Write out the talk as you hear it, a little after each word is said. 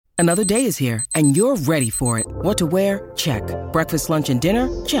Another day is here, and you're ready for it. What to wear? Check. Breakfast, lunch, and dinner?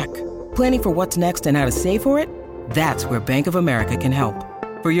 Check. Planning for what's next and how to save for it? That's where Bank of America can help.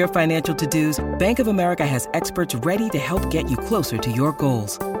 For your financial to-dos, Bank of America has experts ready to help get you closer to your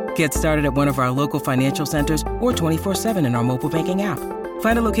goals. Get started at one of our local financial centers or 24/7 in our mobile banking app.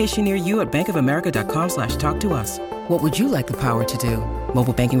 Find a location near you at bankofamerica.com/talktous. What would you like the power to do?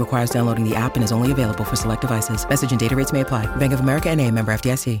 Mobile banking requires downloading the app and is only available for select devices. Message and data rates may apply. Bank of America N.A., member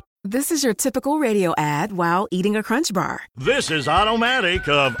FDIC. This is your typical radio ad while eating a Crunch Bar. This is Automatic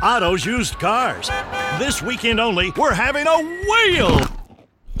of Otto's Used Cars. This weekend only, we're having a whale.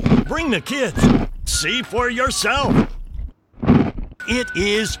 Bring the kids. See for yourself. It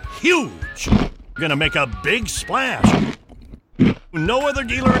is huge. Gonna make a big splash. No other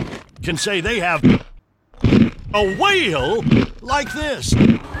dealer can say they have a whale like this.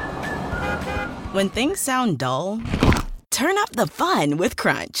 When things sound dull, turn up the fun with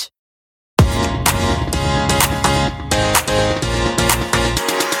Crunch.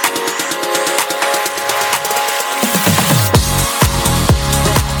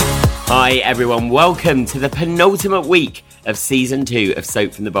 Hi everyone, welcome to the penultimate week of Season 2 of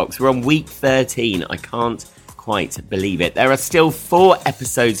Soap from the Box. We're on week 13, I can't quite believe it. There are still 4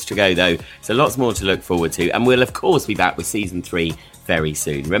 episodes to go though, so lots more to look forward to, and we'll of course be back with Season 3 very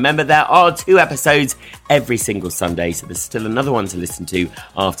soon. Remember, there are 2 episodes every single Sunday, so there's still another one to listen to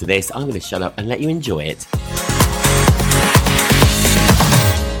after this. I'm going to shut up and let you enjoy it.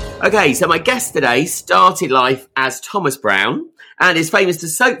 Okay, so my guest today started life as Thomas Brown and is famous to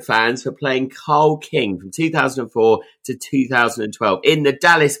soap fans for playing Carl King from 2004 to 2012 in The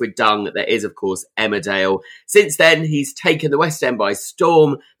Dallas with Dung. There is, of course, Emmerdale. Since then, he's taken the West End by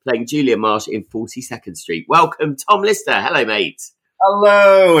storm, playing Julian Marsh in 42nd Street. Welcome, Tom Lister. Hello, mate.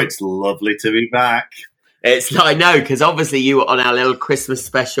 Hello, it's lovely to be back. I know, because obviously you were on our little Christmas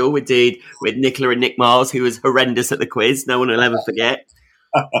special we did with Nicola and Nick Miles, who was horrendous at the quiz. No one will ever forget.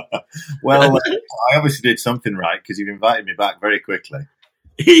 Well, I obviously did something right because you've invited me back very quickly.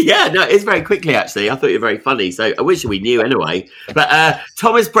 Yeah, no, it's very quickly, actually. I thought you were very funny, so I wish we knew anyway. But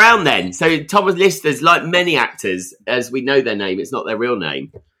Thomas Brown, then. So Thomas Lister's, like many actors, as we know their name, it's not their real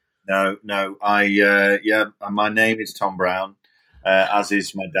name. No, my name is Tom Brown, as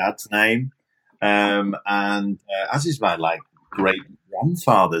is my dad's name, and as is my great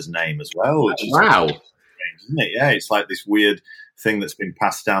grandfather's name as well. Which is wow, strange, isn't it? Yeah, it's like this weird thing that's been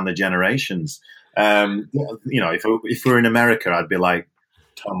passed down the generations. If we're in America, I'd be like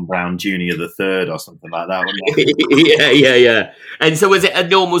Tom Brown Jr. the Third or something like that. Yeah. And so, was it a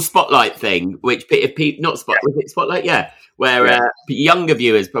normal Spotlight thing? Which, if people not Spotlight, was it Spotlight? Yeah. Where younger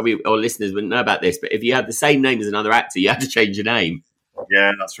viewers probably or listeners wouldn't know about this, but if you had the same name as another actor, you had to change your name.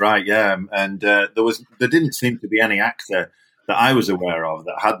 Yeah, that's right. Yeah, and there didn't seem to be any actor that I was aware of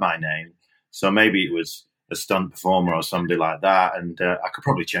that had my name. So maybe it was a stunt performer or somebody like that, and I could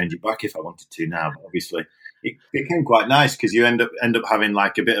probably change it back if I wanted to now. But obviously, it became quite nice because you end up having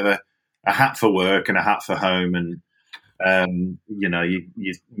like a bit of a hat for work and a hat for home, and you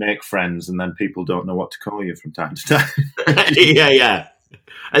make friends, and then people don't know what to call you from time to time. Yeah.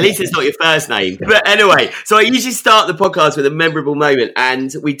 At least it's not your first name. But anyway, so I usually start the podcast with a memorable moment,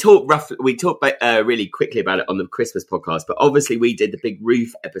 and we talked really quickly about it on the Christmas podcast, but obviously we did the Big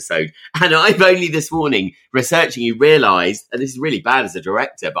Roof episode, and I've only this morning, researching you, realised, and this is really bad as a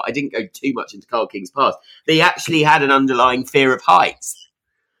director, but I didn't go too much into Carl King's past, that he actually had an underlying fear of heights.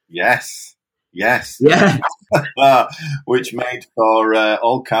 Yes. Yeah. Which made for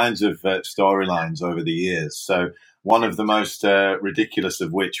all kinds of storylines over the years. So one of the most ridiculous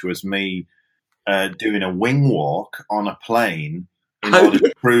of which was me doing a wing walk on a plane in order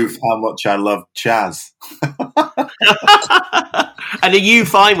to prove how much I loved Chaz. And are you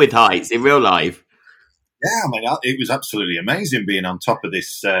fine with heights in real life? Yeah, I mean, it was absolutely amazing being on top of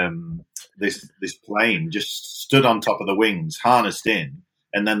this this plane, just stood on top of the wings, harnessed in,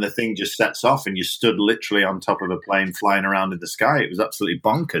 and then the thing just sets off and you stood literally on top of a plane flying around in the sky. It was absolutely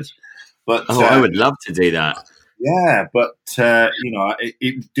bonkers. But I would love to do that. Yeah, but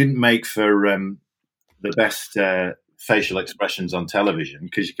it didn't make for the best facial expressions on television,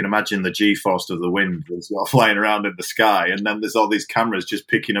 because you can imagine the G-force of the wind as you're flying around in the sky, and then there's all these cameras just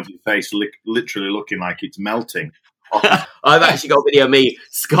picking up your face, literally looking like it's melting. I've actually got video of me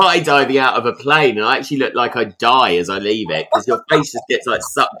skydiving out of a plane, and I actually look like I die as I leave it because your face just gets like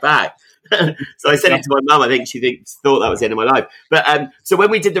sucked back. So I said it to my mum. I think she thought that was the end of my life. But so when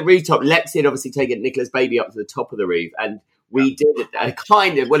we did the rooftop, Lexi had obviously taken Nicola's baby up to the top of the roof, and we did a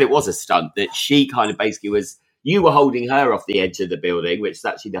kind of, well, it was a stunt that she kind of basically was You were holding her off the edge of the building, which is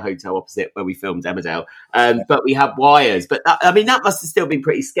actually the hotel opposite where we filmed Emmerdale. But we had wires. But that must have still been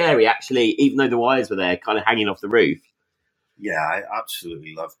pretty scary, actually, even though the wires were there kind of hanging off the roof. Yeah, I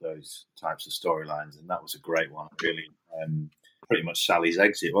absolutely love those types of storylines. And that was a great one. Really, pretty much Sally's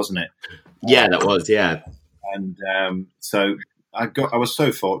exit, wasn't it? Yeah, that was, yeah. And so I was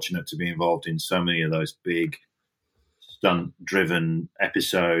so fortunate to be involved in so many of those big stunt-driven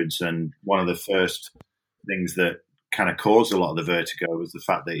episodes. And one of the first things that kind of caused a lot of the vertigo was the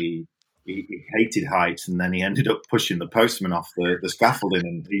fact that he hated heights, and then he ended up pushing the postman off the scaffolding,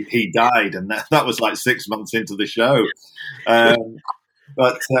 and he died. And that was like 6 months into the show.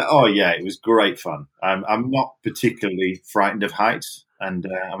 But it was great fun. I'm not particularly frightened of heights, and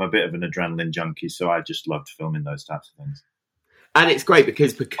I'm a bit of an adrenaline junkie, so I just loved filming those types of things. And it's great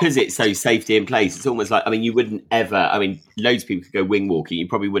because it's so safety in place. It's almost like, you wouldn't ever, loads of people could go wing walking. You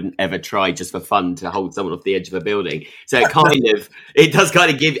probably wouldn't ever try just for fun to hold someone off the edge of a building. So it does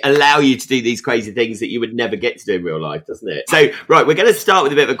kind of allow you to do these crazy things that you would never get to do in real life, doesn't it? So, right, we're going to start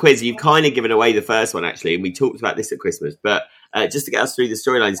with a bit of a quiz. You've kind of given away the first one, actually, and we talked about this at Christmas, but just to get us through the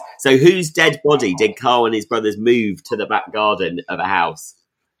storylines. So whose dead body did Carl and his brothers move to the back garden of a house?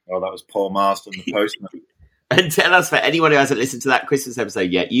 Oh, that was Paul Marston, the postman. And tell us, for anyone who hasn't listened to that Christmas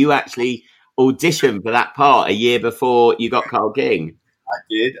episode yet, you actually auditioned for that part a year before you got Carl King. I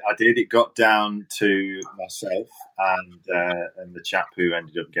did. It got down to myself and the chap who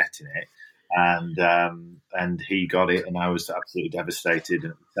ended up getting it, and he got it, and I was absolutely devastated.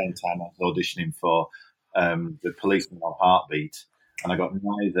 And at the same time, I was auditioning for the Policeman on Heartbeat, and I got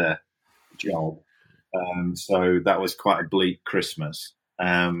neither job. So that was quite a bleak Christmas.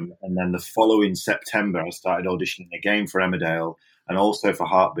 And then the following September, I started auditioning again for Emmerdale and also for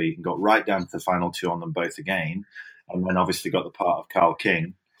Heartbeat, and got right down to the final two on them both again. And then obviously got the part of Carl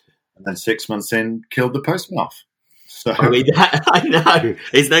King. And then 6 months in, killed the postman off. So I know.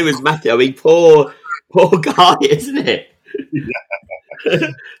 His name was Matthew. Poor guy, isn't it? Yeah.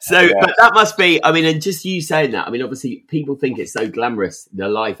 But that must be, and just you saying that, obviously people think it's so glamorous, the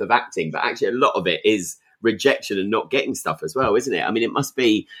life of acting, but actually a lot of it is rejection and not getting stuff as well, isn't it? It must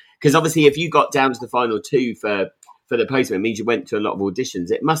be, because obviously if you got down to the final two for the postman, it means you went to a lot of auditions.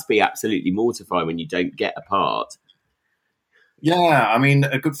 It must be absolutely mortifying when you don't get a part. Yeah,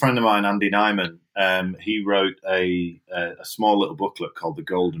 a good friend of mine, Andy Nyman, he wrote a small little booklet called The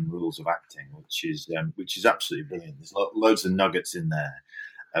Golden Rules of Acting, which is absolutely brilliant. There's loads of nuggets in there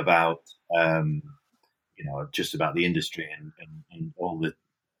about just about the industry and all the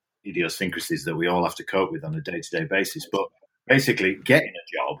idiosyncrasies that we all have to cope with on a day-to-day basis. But basically, getting a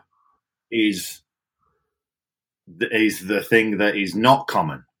job is the thing that is not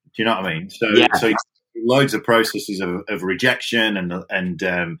common. Do you know what I mean? So loads of processes of rejection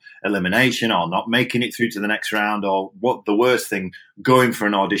and elimination, or not making it through to the next round, or what the worst thing, going for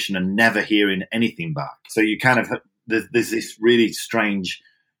an audition and never hearing anything back. So you kind of there's this really strange,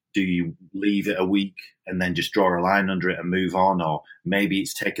 do you leave it a week and then just draw a line under it and move on? Or maybe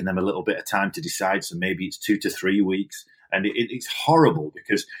it's taken them a little bit of time to decide, so maybe it's 2 to 3 weeks. And it's horrible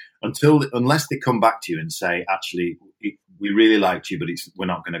because unless they come back to you and say, actually, we really liked you, but it's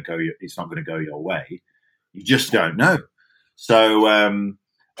not going to go your way, you just don't know. So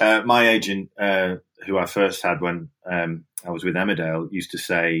my agent, who I first had when I was with Emmerdale, used to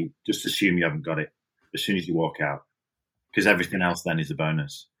say, just assume you haven't got it as soon as you walk out, because everything else then is a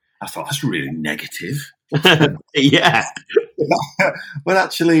bonus. I thought, that's really negative. Yeah. But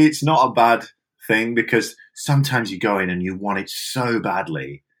actually, it's not a bad thing, because sometimes you go in and you want it so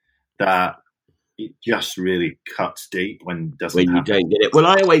badly that it just really cuts deep when it doesn't happen. You don't get it. Well,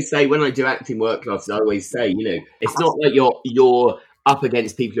 I always say, when I do acting work classes, I always say, it's not like you're up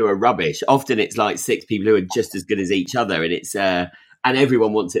against people who are rubbish. Often it's like 6 people who are just as good as each other, and it's and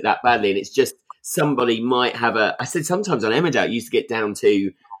everyone wants it that badly, and it's just somebody might have I said sometimes on Emmerdale, it used to get down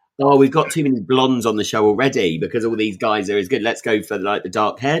to, we've got too many blondes on the show already because all these guys are as good. Let's go for the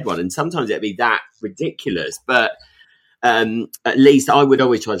dark-haired one. And sometimes it'd be that ridiculous. But at least I would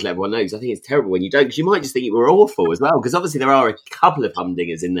always try to let everyone know, because I think it's terrible when you don't, because you might just think you were awful as well. Because obviously there are a couple of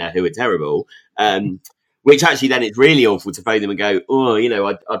humdingers in there who are terrible, which actually then it's really awful to phone them and go,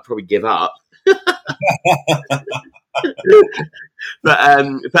 I'd probably give up.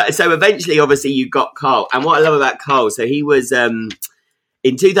 But so eventually, obviously, you got Carl. And what I love about Carl, so he was...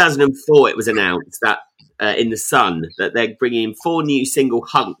 in 2004, it was announced that in The Sun that they're bringing in 4 new single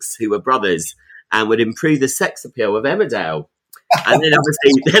hunks who were brothers and would improve the sex appeal of Emmerdale. And then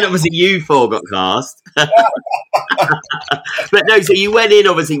obviously you 4 got cast. But no, so you went in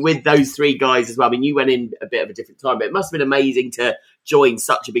obviously with those 3 guys as well. You went in a bit of a different time, but it must have been amazing to join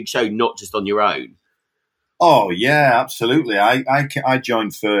such a big show, not just on your own. Oh yeah, absolutely. I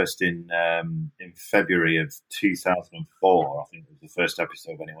joined first in February of 2004. I think it was the first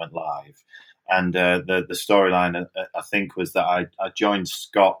episode when it went live, and the storyline I think was that I joined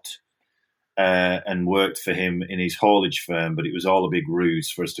Scott and worked for him in his haulage firm, but it was all a big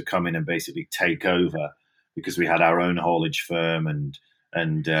ruse for us to come in and basically take over because we had our own haulage firm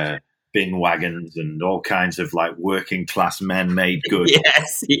and bin wagons and all kinds of like working class men made goods.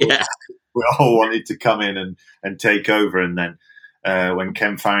 Yes, yeah. We all wanted to come in and take over. And then when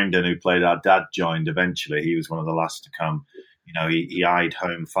Ken Farrington, who played our dad, joined eventually, he was one of the last to come. You know, he eyed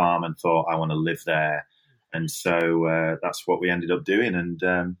Home Farm and thought, I want to live there. And so that's what we ended up doing. And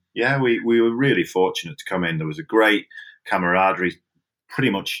we were really fortunate to come in. There was a great camaraderie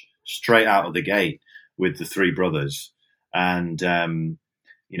pretty much straight out of the gate with the three brothers. And,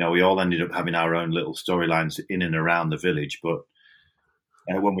 we all ended up having our own little storylines in and around the village. But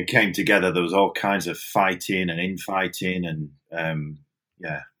when we came together, there was all kinds of fighting and infighting, and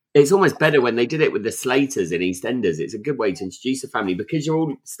it's almost better when they did it with the Slaters in EastEnders. It's a good way to introduce a family because you're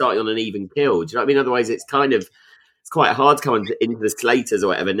all starting on an even keel. Do you know what I mean? Otherwise, it's quite hard to come into the Slaters or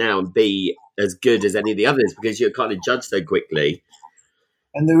whatever now and be as good as any of the others because you're kind of judged so quickly.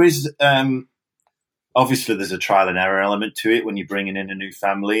 And there is obviously there's a trial and error element to it when you're bringing in a new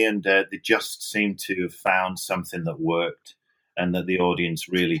family, and they just seem to have found something that worked and that the audience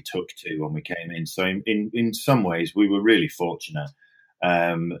really took to when we came in. So in some ways, we were really fortunate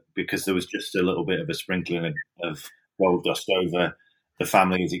because there was just a little bit of a sprinkling of gold dust over the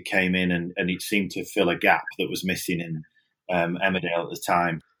family as it came in, and it seemed to fill a gap that was missing in Emmerdale at the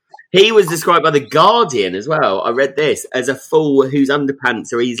time. He was described by The Guardian as well. I read this as a fool whose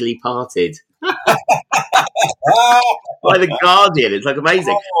underpants are easily parted. By The Guardian, it's like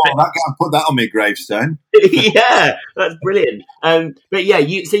amazing. I put that on my gravestone. Yeah, that's brilliant. But yeah,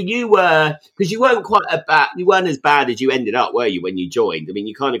 you were, because you weren't as bad as you ended up, were you, when you joined? I mean,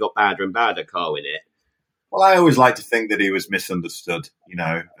 you kind of got badder and badder, Carl, in it. Well, I always like to think that he was misunderstood,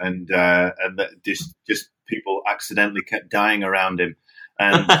 and that just people accidentally kept dying around him,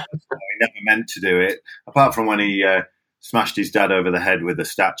 and he never meant to do it. Apart from when he smashed his dad over the head with a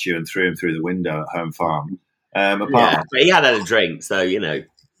statue and threw him through the window at Home Farm. But he had a drink, so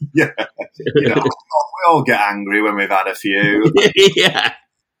Yeah, we all get angry when we've had a few. Yeah.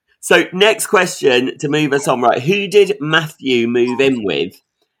 So next question to move us on, right? Who did Matthew move in with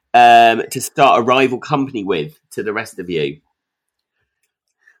to start a rival company with to the rest of you?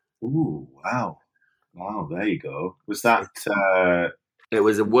 Ooh, wow, there you go. Was that? It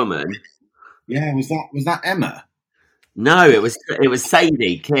was a woman. Yeah, was that Emma? No, it was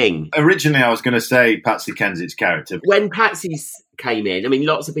Sadie King. Originally, I was going to say Patsy Kensit's character. When Patsy came in, I mean,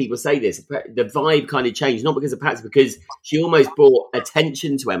 lots of people say this, the vibe kind of changed, not because of Patsy, because she almost brought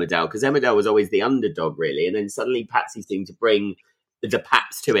attention to Emmerdale, because Emmerdale was always the underdog, really, and then suddenly Patsy seemed to bring the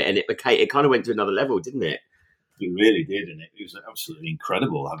Paps to it, and it kind of went to another level, didn't it? It really did, and it was absolutely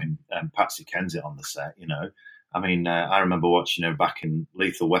incredible having Patsy Kensit on the set, I mean, I remember watching her back in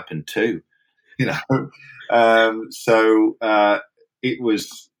Lethal Weapon 2, so it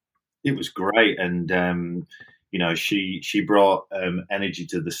was great, and she brought energy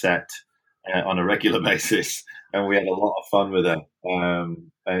to the set on a regular basis, and we had a lot of fun with her.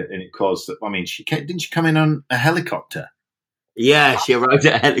 And it caused, I mean, didn't she come in on a helicopter? Yeah, she arrived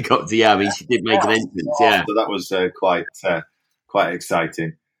at a helicopter. Yeah, I mean, she did make an entrance. Yeah, so that was quite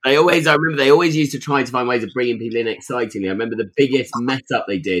exciting. I remember they always used to try to find ways of bringing people in excitingly. I remember the biggest mess up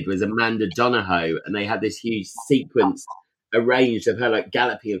they did was Amanda Donohoe, and they had this huge sequence arranged of her like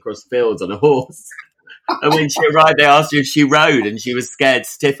galloping across fields on a horse. And when she arrived, they asked her if she rode, and she was scared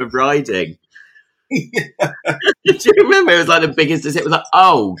stiff of riding. Yeah. Do you remember? It was like the biggest. It was like,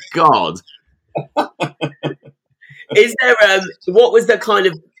 oh God. Is there? What was the kind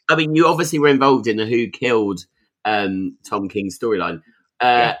of? I mean, you obviously were involved in the Who Killed Tom King storyline.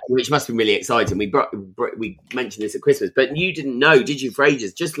 Which must have been really exciting. We mentioned this at Christmas, but you didn't know, did you, for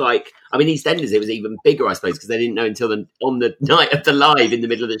ages? Just like, I mean, EastEnders, it was even bigger, I suppose, because they didn't know until on the night of the live, in the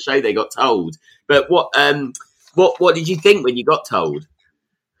middle of the show, they got told. But what did you think when you got told?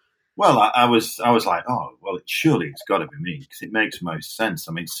 Well, I was like, oh, well, surely it's got to be me, because it makes most sense.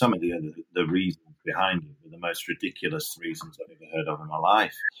 I mean, some of the reasons behind it were the most ridiculous reasons I've ever heard of in my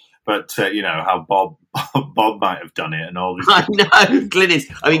life. But, how Bob might have done it and all this. I know,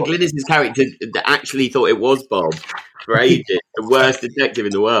 Glynis. I mean, Glynis's character actually thought it was Bob for ages, the worst detective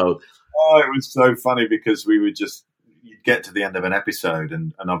in the world. Oh, it was so funny because we would you'd get to the end of an episode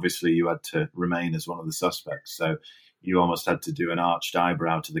and obviously you had to remain as one of the suspects. So you almost had to do an arched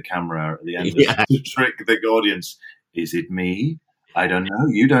eyebrow to the camera at the end to trick the audience. Is it me? I don't know.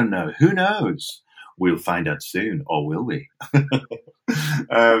 You don't know. Who knows? we'll find out soon, or will we?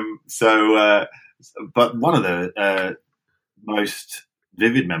 But one of the most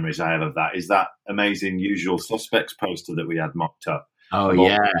vivid memories I have of that is that amazing Usual Suspects poster that we had mocked up. Oh,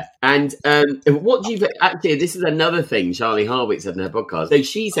 yeah. And what do you actually, this is another thing Charlie Harwick said in her podcast. So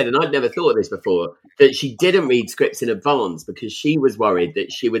she said, and I'd never thought of this before, that she didn't read scripts in advance because she was worried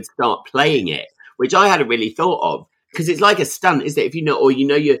that she would start playing it, which I hadn't really thought of. Because it's like a stunt, isn't it? If you know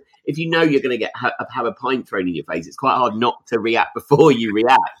you're going to have a pint thrown in your face, it's quite hard not to react before you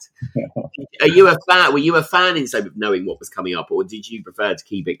react. Are you a fan? Were you a fan instead of knowing what was coming up, or did you prefer to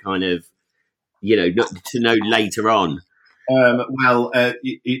keep it kind of, not to know later on?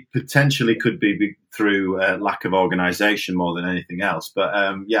 It potentially could be through lack of organisation more than anything else. But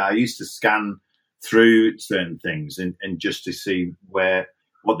I used to scan through certain things and just to see what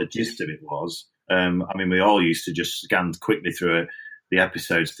the gist of it was. We all used to just scan quickly through the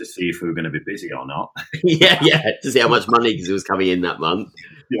episodes to see if we were going to be busy or not. yeah, to see how much money because it was coming in that month.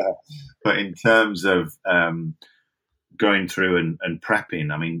 Yeah, but in terms of going through and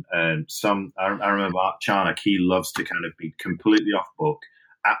prepping, I remember Art Charnock, he loves to kind of be completely off book,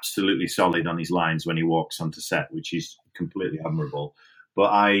 absolutely solid on his lines when he walks onto set, which is completely admirable.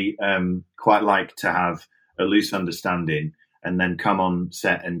 But I quite like to have a loose understanding and then come on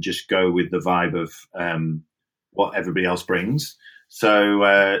set and just go with the vibe of what everybody else brings. So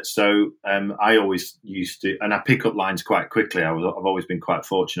I always used to, and I pick up lines quite quickly. I've always been quite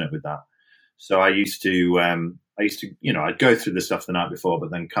fortunate with that. So I used to, I'd go through the stuff the night before, but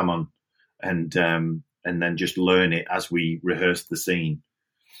then come on and then just learn it as we rehearse the scene.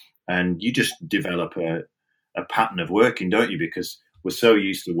 And you just develop a pattern of working, don't you? Because we're so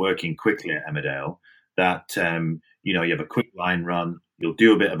used to working quickly at Emmerdale that, you have a quick line run, you'll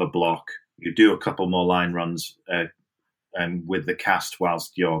do a bit of a block, you do a couple more line runs with the cast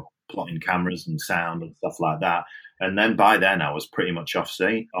whilst you're plotting cameras and sound and stuff like that. And then by then I was pretty much off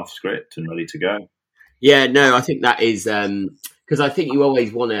script and ready to go. Yeah, no, I think that is because I think you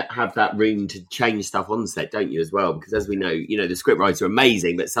always want to have that room to change stuff on set, don't you, as well? Because as we know, the script writers are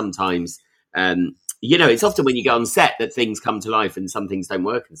amazing, but sometimes, it's often when you go on set that things come to life and some things don't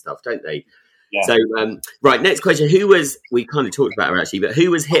work and stuff, don't they? Yeah. So, right, next question. We kind of talked about her actually, but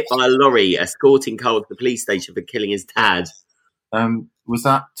who was hit by a lorry escorting Carl to the police station for killing his dad? Was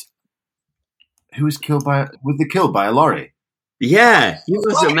they killed by a lorry? Yeah, you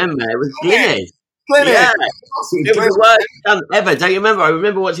must remember. It was Glynis. Yeah. It was the worst stunt ever. Don't you remember? I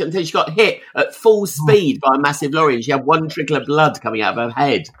remember watching it until she got hit at full speed by a massive lorry and she had one trickle of blood coming out of her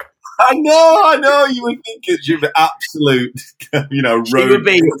head. I know. You would think it should be absolute, road. She would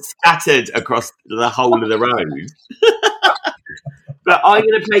be scattered across the whole of the road. But I'm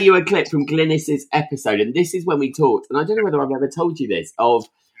going to play you a clip from Glynis's episode, and this is when we talked, and I don't know whether I've ever told you this, of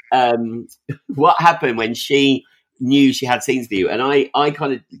what happened when she knew she had scenes with you, and I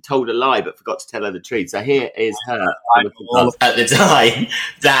kind of told a lie but forgot to tell her the truth. So here is her at the time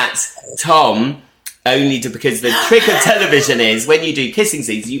that Tom... because the trick of television is when you do kissing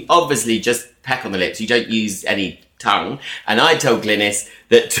scenes, you obviously just peck on the lips. You don't use any tongue. And I told Glynis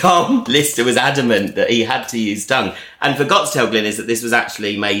that Tom Lister was adamant that he had to use tongue and forgot to tell Glynis that this was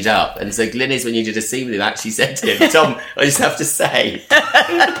actually made up. And so Glynis, when you did a scene with him, actually said to him, Tom, I just have to say,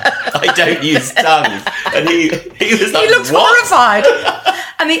 I don't use tongue. And he was like, he looked horrified.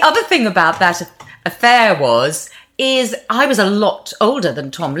 And the other thing about that affair is I was a lot older than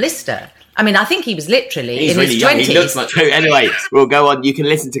Tom Lister. I think he was literally in his 20s. He looks much. Anyway, we'll go on. You can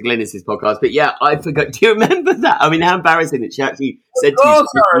listen to Glynis's podcast. But yeah, I forgot. Do you remember that? How embarrassing that she actually said to you.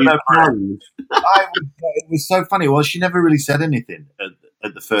 I remember. It was so funny. Well, she never really said anything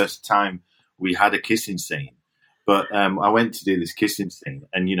at the first time we had a kissing scene. But I went to do this kissing scene,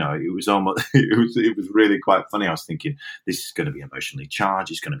 and it was almost it was really quite funny. I was thinking this is going to be emotionally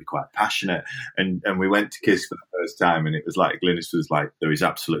charged. It's going to be quite passionate, and we went to kiss for the first time, and it was like Glynis was like, "There is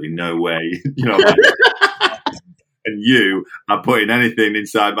absolutely no way," and you are putting anything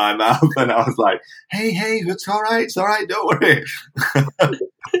inside my mouth, and I was like, "Hey, it's all right, don't worry."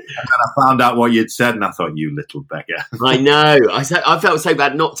 And then I found out what you'd said, and I thought, "You little beggar." I know. I felt so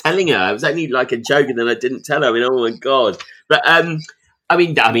bad not telling her. It was only like a joke, and then I didn't tell her. Oh my god! But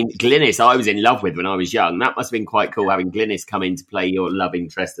Glynis, I was in love with when I was young. That must have been quite cool having Glynis come in to play your love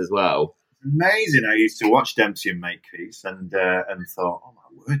interest as well. Amazing. I used to watch Dempsey and Makepeace and thought, oh my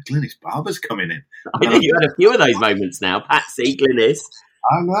word, Glynis Barber's coming in. I know you had a few of those moments now. Patsy, Glynis.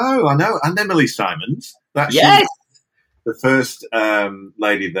 I know. And Emily Simons. Yes. The first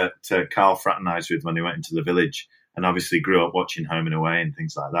lady that Carl fraternised with when he went into the village, and obviously grew up watching Home and Away and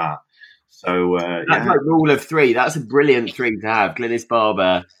things like that. So that's like rule of three. That's a brilliant three to have. Glynis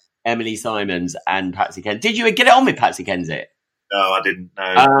Barber, Emily Simons and Patsy Kensit. Did you get it on with Patsy Kensit? No, I didn't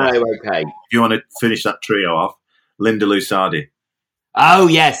know. Oh, okay. If you want to finish that trio off, Linda Lusardi. Oh,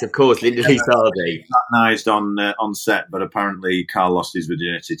 yes, of course, Linda Lusardi. Fraternized on set, but apparently Carl lost his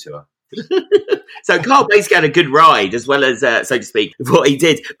virginity to her. So Carl basically had a good ride, as well as, so to speak, what he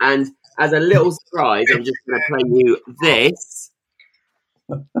did. And as a little surprise, I'm just going to play you this.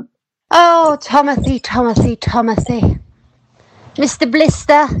 Oh, Timothy. Mr.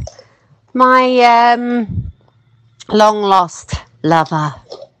 Blister, my long-lost lover.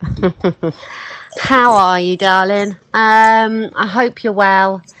 How are you, darling? I hope you're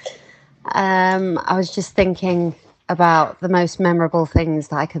well. I was just thinking about the most memorable things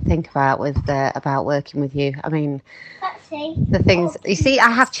that I could think about about working with you. I mean, the things... You see, I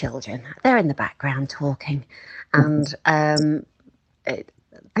have children. They're in the background talking. And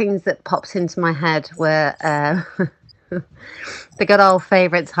things that popped into my head were... the good old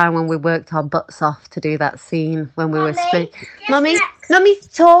favourite time when we worked our butts off to do that scene when we were speaking. Mummy's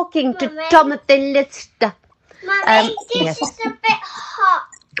talking to Timothy Lister. Yes. It's a bit hot.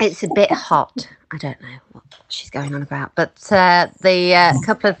 It's a bit hot. I don't know what she's going on about. But the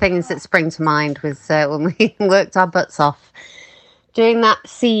couple of things that spring to mind was when we worked our butts off doing that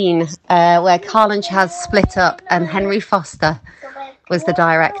scene where Carl and Chaz split up and Henry Foster was the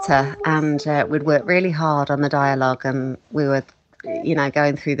director, and we'd worked really hard on the dialogue, and we were,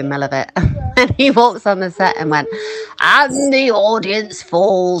 going through the mill of it. And he walks on the set and went, and the audience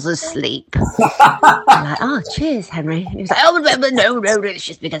falls asleep. I'm like, oh, cheers, Henry. And he was like, oh, no, it's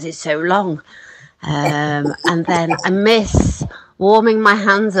just because it's so long. And then I miss warming my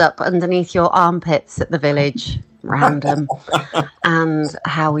hands up underneath your armpits at the village. Random. And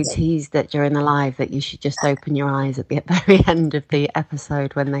how we teased it during the live that you should just open your eyes at the very end of the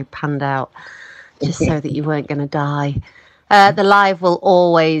episode when they panned out, just so that you weren't going to die. The live will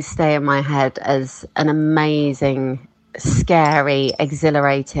always stay in my head as an amazing, scary,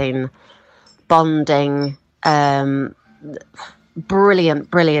 exhilarating, bonding, brilliant.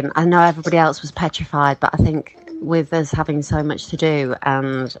 I know everybody else was petrified, but I think with us having so much to do,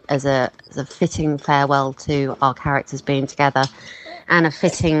 and as a fitting farewell to our characters being together, and a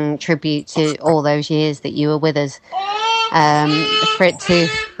fitting tribute to all those years that you were with us, for it to...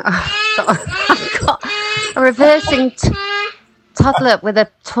 I've got a reversing toddler with a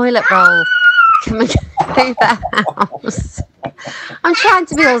toilet roll coming through the house. I'm trying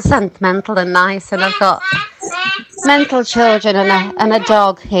to be all sentimental and nice, and I've got mental children and a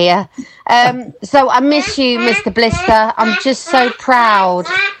dog here. So I miss you, Mr. Blister. I'm just so proud.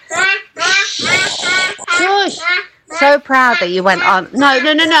 Shush. So proud that you went on. No.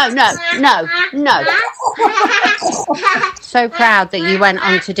 So proud that you went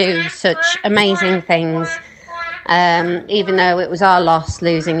on to do such amazing things. Even though it was our loss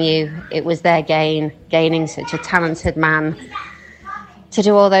losing you, it was their gaining such a talented man to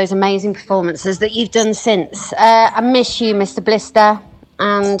do all those amazing performances that you've done since. I miss you, Mr. Blister,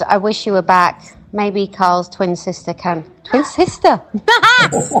 and I wish you were back. Maybe Carl's twin sister? Twin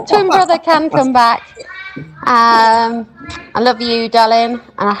brother can come back. I love you, darling,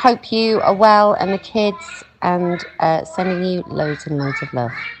 and I hope you are well, and the kids, and sending you loads and loads of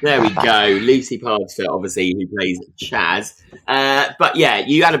love. There we go. Lucy Parker, obviously, who plays Chaz. But yeah,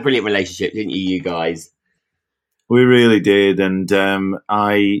 you had a brilliant relationship, didn't you guys? We really did, and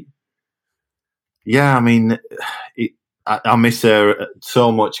I miss her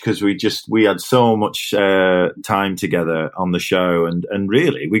so much because we had so much time together on the show, and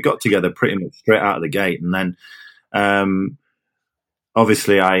really we got together pretty much straight out of the gate, and then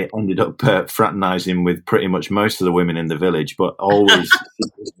obviously I ended up fraternizing with pretty much most of the women in the village, but always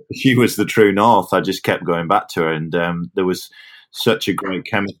she was the true north. I just kept going back to her, and there was such a great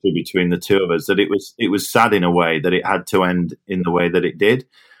chemistry between the two of us that it was sad in a way that it had to end in the way that it did.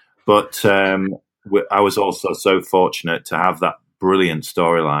 But I was also so fortunate to have that brilliant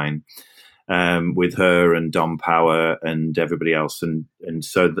storyline with her and Dom Power and everybody else, and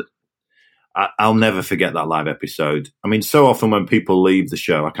so that I'll never forget that live episode. I mean, so often when people leave the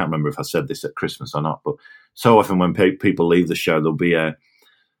show, I can't remember if I said this at Christmas or not, but so often when people leave the show, there'll be a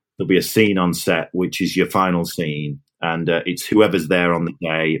scene on set which is your final scene. And it's whoever's there on the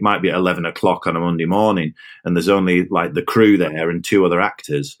day. It might be at 11 o'clock on a Monday morning, and there's only like the crew there and two other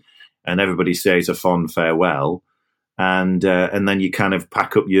actors, and everybody says a fond farewell, and then you kind of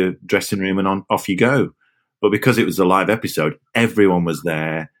pack up your dressing room and off you go. But because it was a live episode, everyone was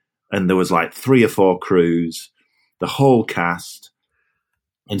there, and there was like 3 or 4 crews, the whole cast.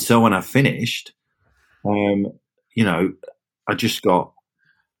 And so when I finished, I just got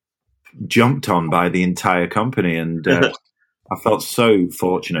jumped on by the entire company, and I felt so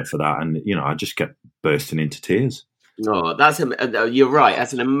fortunate for that, and I just kept bursting into tears. Oh, you're right.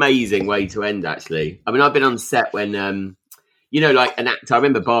 That's an amazing way to end, actually. I mean, I've been on set when, like an actor. I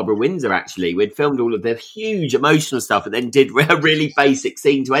remember Barbara Windsor, actually. We'd filmed all of the huge emotional stuff and then did a really basic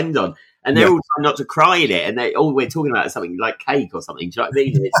scene to end on. And they're all trying not to cry in it. And all we're talking about is something like cake or something. Do you know what I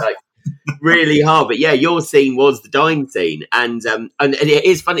mean? It's like really hard. But yeah, your scene was the dying scene. And it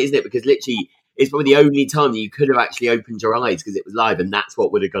is funny, isn't it? Because literally, it's probably the only time that you could have actually opened your eyes because it was live and that's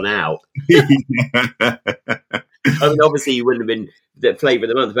what would have gone out. I mean, obviously, you wouldn't have been the flavour of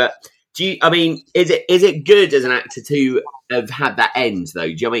the month, but is it good as an actor to have had that end, though? Do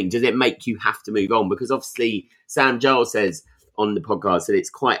you know what I mean? Does it make you have to move on? Because obviously, Sam Giles says on the podcast that it's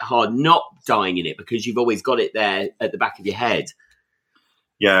quite hard not dying in it because you've always got it there at the back of your head.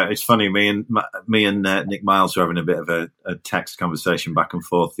 Yeah, it's funny. Me and Nick Miles were having a bit of a text conversation back and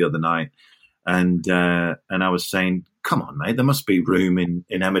forth the other night, and I was saying, "Come on, mate, there must be room in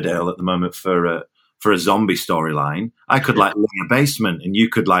Emmerdale at the moment for a zombie storyline. I could live in a basement, and you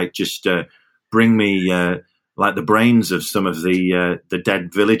could just bring me the brains of some of the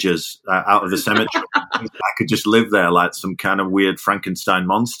dead villagers out of the cemetery. I could just live there like some kind of weird Frankenstein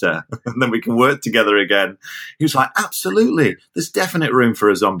monster, and then we can work together again." He was like, "Absolutely, there's definite room for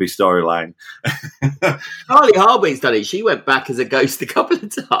a zombie storyline." Carly Hardwick's done it. She went back as a ghost a couple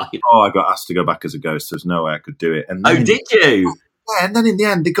of times. Oh, I got asked to go back as a ghost. There's no way I could do it. And then, did you? Yeah, and then in the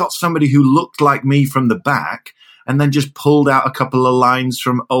end, they got somebody who looked like me from the back and then just pulled out a couple of lines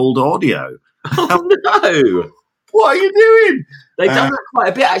from old audio. Oh, no. What are you doing? They've done that quite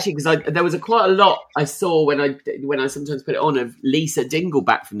a bit, actually, because there was quite a lot I saw when I sometimes put it on of Lisa Dingle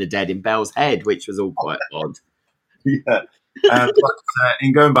back from the dead in Bell's Head, which was all quite odd. Yeah. But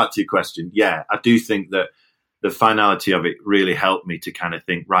in going back to your question, yeah, I do think that the finality of it really helped me to kind of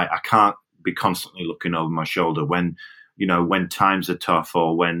think, right, I can't be constantly looking over my shoulder when times are tough,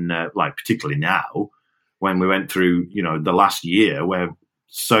 or when, particularly now, when we went through, the last year where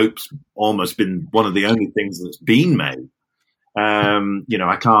soap's almost been one of the only things that's been made.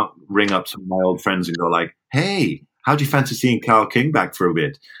 I can't ring up some of my old friends and go like, "Hey, how do you fancy seeing Carl King back for a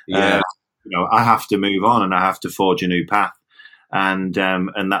bit?" Yeah. I have to move on and I have to forge a new path. And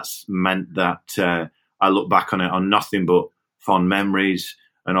that's meant that I look back on it on nothing but fond memories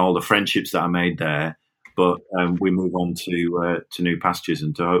and all the friendships that I made there. But we move on to new pastures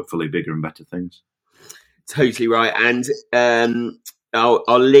and to hopefully bigger and better things. Totally right. And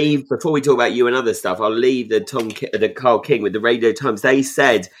I'll leave, before we talk about you and other stuff, I'll leave the Carl King with the Radio Times. They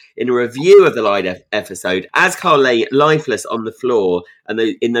said in a review of the live episode, as Carl lay lifeless on the floor and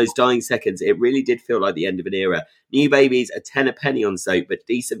in those dying seconds, it really did feel like the end of an era. New babies are 10 a penny on soap, but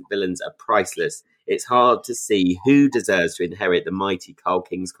decent villains are priceless. It's hard to see who deserves to inherit the mighty Carl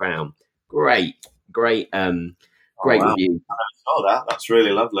King's crown. Great review. I saw that. That's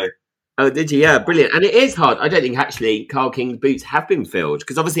really lovely. Oh, did you? Yeah, brilliant. And it is hard. I don't think actually Carl King's boots have been filled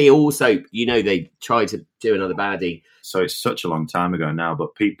because obviously all soap, they tried to do another baddie. So it's such a long time ago now,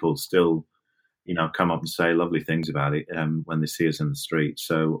 but people still, come up and say lovely things about it when they see us in the street.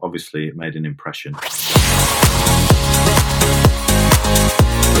 So obviously it made an impression.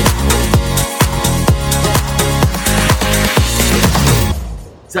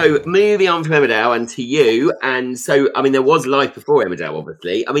 So moving on from Emmerdale and to you, and so, there was life before Emmerdale,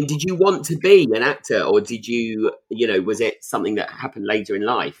 obviously. Did you want to be an actor, or did you, was it something that happened later in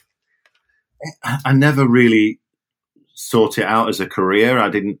life? I never really sought it out as a career. I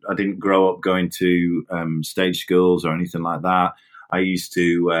didn't grow up going to stage schools or anything like that. We used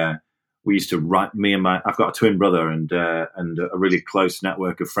to write. I've got a twin brother and a really close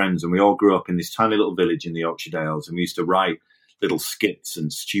network of friends, and we all grew up in this tiny little village in the Yorkshire Dales, and we used to write little skits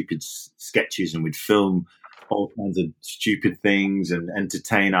and stupid sketches, and we'd film all kinds of stupid things and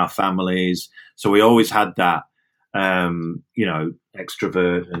entertain our families. So we always had that,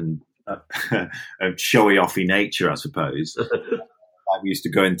 extrovert and showy offy nature, I suppose. We used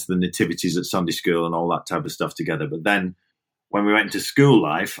to go into the nativities at Sunday school and all that type of stuff together. But then when we went into school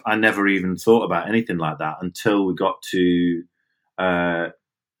life, I never even thought about anything like that until we got to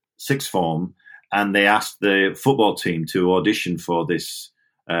sixth form. And they asked the football team to audition for this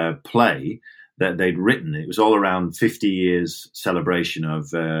play that they'd written. It was all around 50 years celebration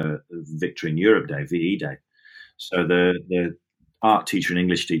of Victory in Europe Day, VE Day. So the art teacher and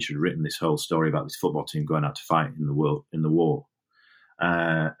English teacher had written this whole story about this football team going out to fight in the war.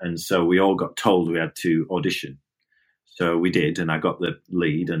 And so we all got told we had to audition. So we did, and I got the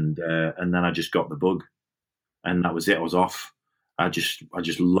lead, and then I just got the bug, and that was it. I was off. I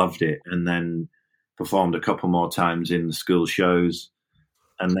just loved it, and then performed a couple more times in the school shows,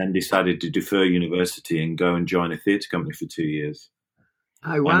 and then decided to defer university and go and join a theatre company for 2 years.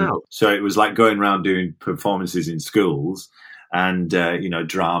 Oh, wow. And so it was like going around doing performances in schools and,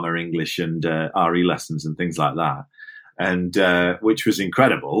 drama, English and RE lessons and things like that. And which was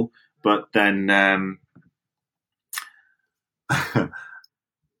incredible. But then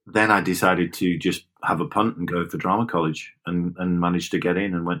then I decided to just have a punt and go for drama college and managed to get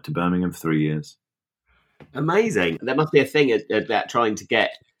in and went to Birmingham for 3 years. Amazing. There must be a thing about trying to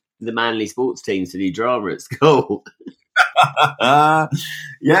get the Manly sports teams to do drama at school. Yeah,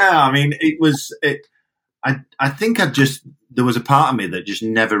 I mean, I think there was a part of me that just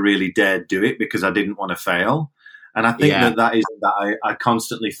never really dared do it because I didn't want to fail. And I think that is that I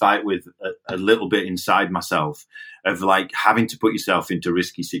constantly fight with a little bit inside myself of like having to put yourself into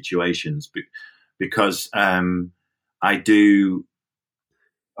risky situations because I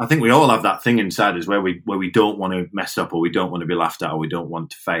think we all have that thing inside us where we don't want to mess up or we don't want to be laughed at or we don't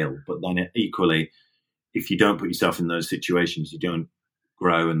want to fail. But then equally, if you don't put yourself in those situations, you don't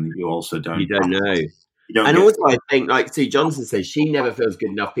grow and you also don't. You don't know. And also, I think, like Sue Johnson says, she never feels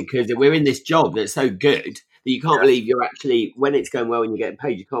good enough because we're in this job that's so good that you can't believe you're actually, when it's going well and you're getting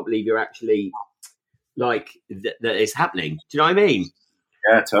paid, you can't believe you're actually like that it's happening. Do you know what I mean?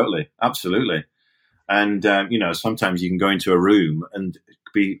 Yeah, totally. Absolutely. And, sometimes you can go into a room and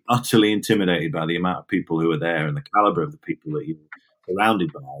be utterly intimidated by the amount of people who are there and the caliber of the people that you're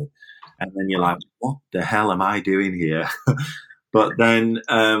surrounded by. And then you're like, what the hell am I doing here? But then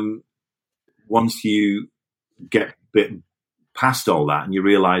once you get a bit past all that and you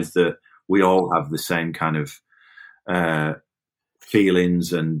realize that we all have the same kind of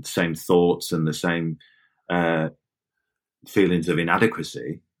feelings and same thoughts and the same feelings of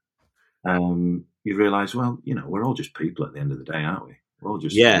inadequacy, you realize, well, we're all just people at the end of the day, aren't we? We're all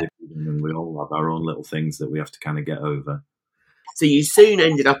just and we all have our own little things that we have to kind of get over. So you soon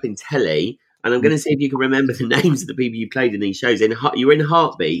ended up in telly, and I'm going to see if you can remember the names of the people you played in these shows. You were in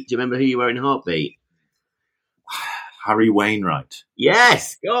Heartbeat. Do you remember who you were in Heartbeat? Harry Wainwright.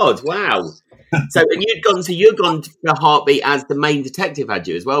 Yes. God, wow. So and you'd gone to Heartbeat as the main detective, had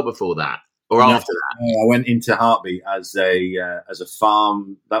you, as well before that? Or after that? I went into Heartbeat as a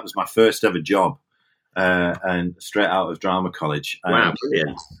farm. That was my first ever job, and straight out of drama college. Wow,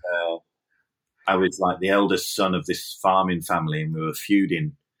 brilliant. I was like the eldest son of this farming family, and we were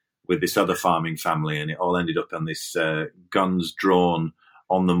feuding with this other farming family, and it all ended up on this guns drawn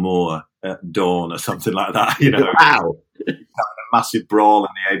on the moor at dawn or something like that. Wow. A massive brawl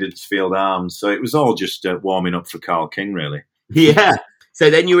in the Adensfield Arms. So it was all just warming up for Carl King, really. Yeah. So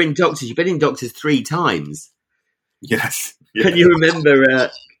then you were in Doctors. You've been in Doctors 3 times. Yes. Can you remember?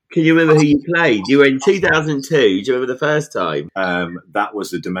 Can you remember who you played? You were in 2002. Do you remember the first time? That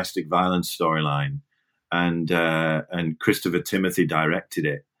was a domestic violence storyline, and Christopher Timothy directed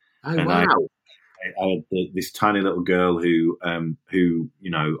it. Oh, and wow! I had this tiny little girl who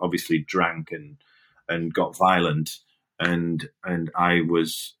obviously drank and got violent, and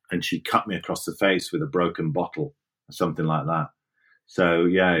she cut me across the face with a broken bottle or something like that. So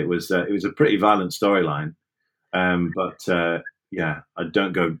yeah, it was a pretty violent storyline, but. Yeah, I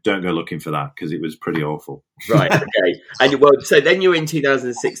don't go looking for that because it was pretty awful. Right, okay. And so then you were in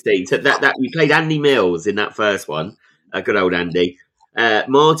 2016. So that you played Andy Mills in that first one, good old Andy.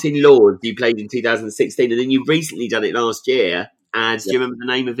 Martin Lord, you played in 2016, and then you've recently done it last year. And do you remember the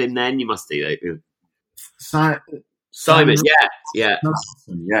name of him then? You must do. Simon, yeah.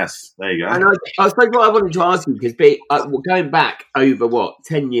 Yes, there you go. And I suppose what I wanted to ask you, because going back over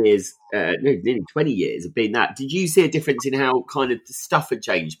 10 years, nearly 20 years of being that, did you see a difference in how kind of the stuff had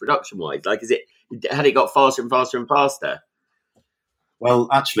changed production-wise? Like, had it got faster and faster and faster? Well,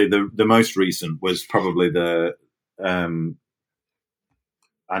 actually, the most recent was probably I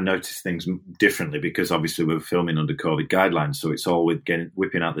noticed things differently because obviously we were filming under COVID guidelines, so it's all with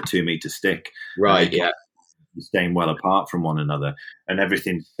whipping out the 2-meter stick. Right, yeah. Staying well apart from one another, and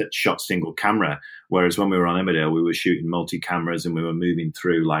everything shot single camera. Whereas when we were on Emmerdale, we were shooting multi-cameras and we were moving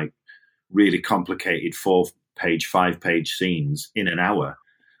through like really complicated 4-page, 5-page scenes in an hour.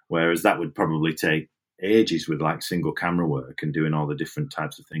 Whereas that would probably take ages with like single camera work and doing all the different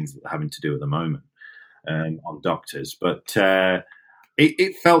types of things that we're having to do at the moment on Doctors. But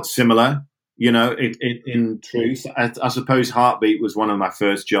it felt similar, in truth. I suppose Heartbeat was one of my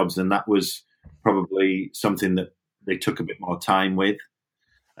first jobs, and that was probably something that they took a bit more time with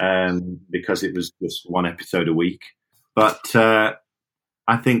because it was just one episode a week. But I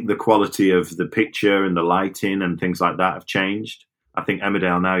think the quality of the picture and the lighting and things like that have changed. I think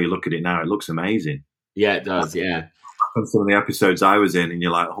Emmerdale now, you look at it now, it looks amazing. Yeah, it does, yeah. On some of the episodes I was in, and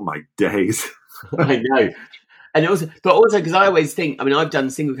you're like, oh my days. I know. And also, because I always think, I mean, I've done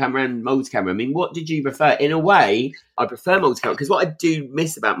single camera and multi-camera. I mean, what did you prefer? In a way, I prefer multi-camera because what I do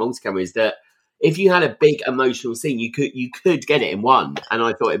miss about multi-camera is that if you had a big emotional scene, you could get it in one. And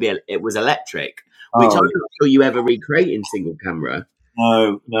I thought it was electric, which I'm not sure you ever recreate in single camera.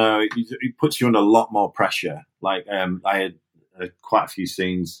 No, it puts you under a lot more pressure. Like I had quite a few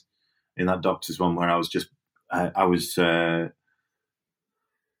scenes in that Doctors one where I was just,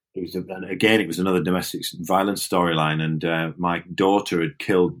 it was another domestic violence storyline, and my daughter had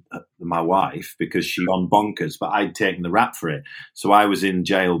killed my wife because she'd gone bonkers, but I'd taken the rap for it. So I was in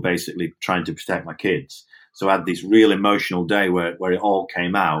jail basically trying to protect my kids. So I had this real emotional day where it all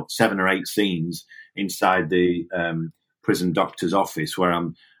came out, 7 or 8 scenes inside the prison doctor's office where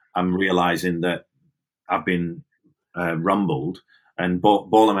I'm realizing that I've been rumbled and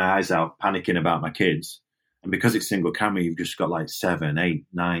bawling my eyes out, panicking about my kids. And because it's single camera, you've just got like 7, 8,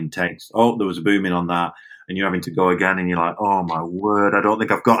 9 takes. Oh, there was a booming on that. And you're having to go again and you're like, oh my word, I don't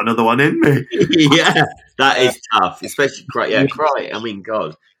think I've got another one in me. Yeah, that is tough, especially cry. I mean,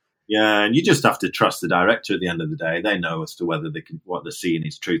 God. Yeah, and you just have to trust the director at the end of the day. They know as to whether what they're seeing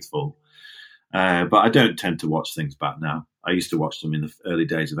is truthful. But I don't tend to watch things back now. I used to watch them in the early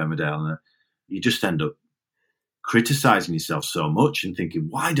days of Emmerdale, and you just end up criticising yourself so much and thinking,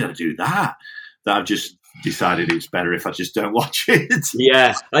 why did I do that? That I've just decided it's better if I just don't watch it.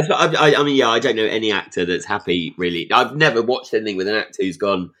 Yeah, I mean, I don't know any actor that's happy, really. I've never watched anything with an actor who's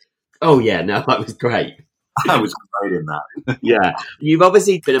gone, oh yeah, no, that was great. I was great in that. Yeah. You've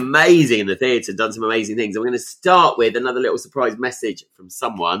obviously been amazing in the theatre, done some amazing things. I'm going to start with another little surprise message from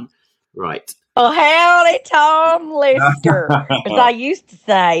someone. Right. Oh, howdy, Tom Lister. As I used to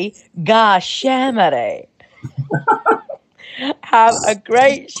say, gosh, shamity. Have a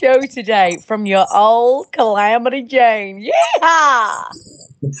great show today from your old Calamity Jane. Yeah.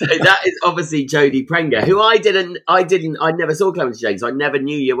 So that is obviously Jodie Prenger, who I never saw Calamity Jane, so I never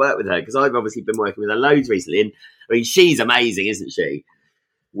knew you worked with her because I've obviously been working with her loads recently. And I mean, she's amazing, isn't she?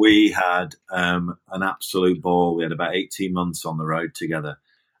 We had an absolute ball. We had about 18 months on the road together.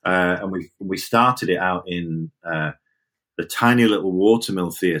 And we started it out in the tiny little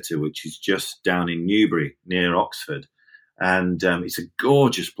Watermill Theatre, which is just down in Newbury near Oxford. And it's a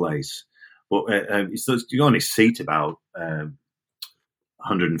gorgeous place. But you only seat about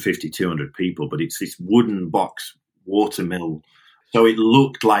 150, 200 people, but it's this wooden box Watermill. So it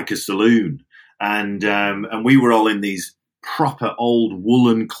looked like a saloon. And we were all in these proper old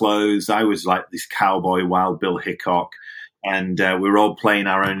woolen clothes. I was like this cowboy, Wild Bill Hickok. And we were all playing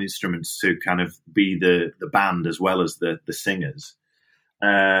our own instruments to kind of be the band as well as the singers.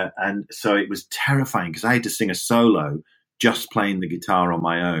 And so it was terrifying because I had to sing a solo just playing the guitar on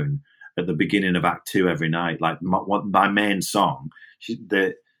my own at the beginning of Act 2 every night. Like my main song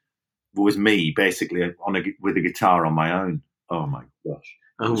was me basically with a guitar on my own. Oh my gosh.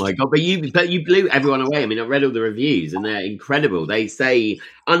 Oh my God. But you blew everyone away. I mean, I read all the reviews and they're incredible. They say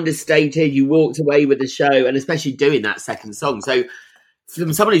understated, you walked away with the show, and especially doing that second song. So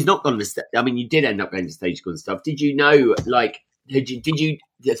from someone who's not gone to stage, I mean, you did end up going to stage school and stuff. Did you know, like, did you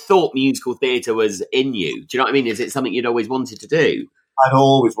thought musical theatre was in you? Do you know what I mean? Is it something you'd always wanted to do? I'd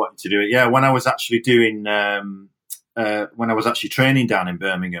always wanted to do it. Yeah. When I was actually doing, when I was actually training down in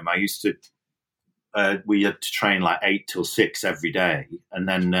Birmingham, I used to, we had to train like 8 till 6 every day. And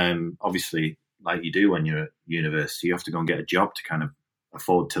then obviously, like you do when you're at university, you have to go and get a job to kind of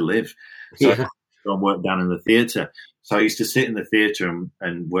afford to live. So I had to go and work down in the theatre. So I used to sit in the theatre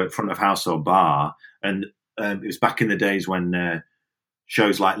and work front of house or bar. And it was back in the days when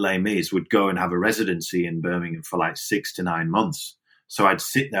shows like Les Mis would go and have a residency in Birmingham for like 6 to 9 months. So I'd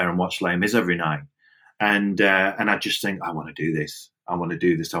sit there and watch Les Mis every night. And I'd just think, I want to do this. I want to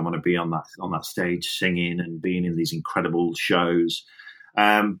do this. I want to be on that stage singing and being in these incredible shows.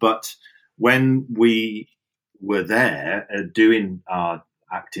 But when we were there doing our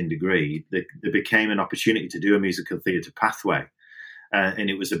acting degree, there became an opportunity to do a musical theatre pathway. And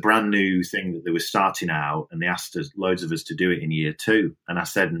it was a brand new thing that they were starting out, and they asked loads of us to do it in year 2. And I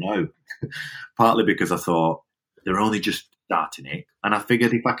said no, partly because I thought they're only just starting it. And I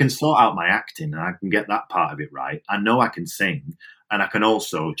figured if I can sort out my acting and I can get that part of it right, I know I can sing, and I can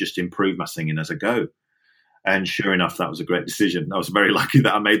also just improve my singing as I go. And sure enough, that was a great decision. I was very lucky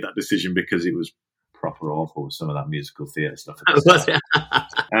that I made that decision because it was proper awful with some of that musical theatre stuff.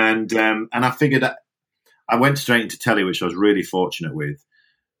 And I figured that I went straight into telly, which I was really fortunate with,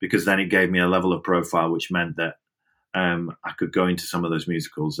 because then it gave me a level of profile, which meant that I could go into some of those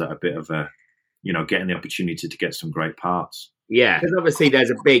musicals at a bit of a, getting the opportunity to get some great parts. Yeah, because obviously there's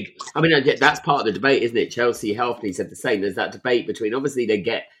a big, that's part of the debate, isn't it? Chelsea Halfpenny said the same. There's that debate between, obviously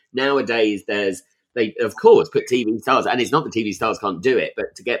nowadays there's they, of course, put TV stars, and it's not the TV stars can't do it,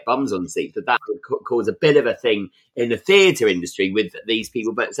 but to get bums on seats, that would cause a bit of a thing in the theatre industry with these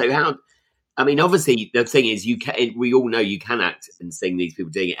people. But so how? I mean, obviously, the thing is, we all know you can act and sing. These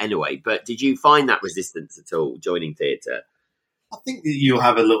people doing it anyway. But did you find that resistance at all joining theatre? I think that you'll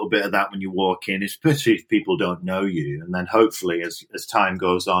have a little bit of that when you walk in, especially if people don't know you. And then hopefully as time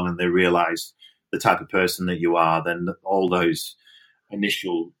goes on and they realise the type of person that you are, then all those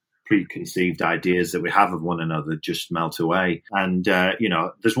initial preconceived ideas that we have of one another just melt away. And,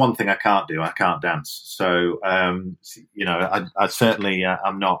 there's one thing I can't do. I can't dance. So, I certainly,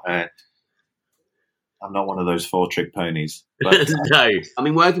 I'm not one of those 4-trick ponies. But, no. I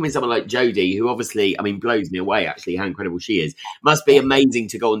mean, working with someone like Jodie, who obviously, blows me away, actually, how incredible she is, must be amazing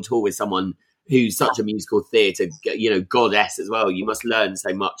to go on tour with someone who's such a musical theatre, goddess as well. You must learn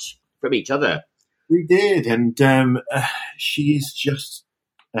so much from each other. We did. And she's just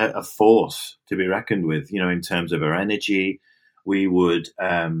a force to be reckoned with, in terms of her energy. We'd work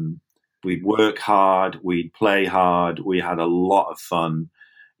hard. We'd play hard. We had a lot of fun.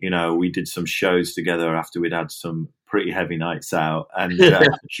 We did some shows together after we'd had some pretty heavy nights out, and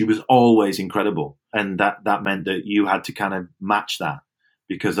she was always incredible. And that meant that you had to kind of match that,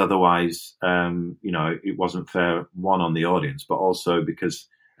 because otherwise, it wasn't fair, one, on the audience, but also because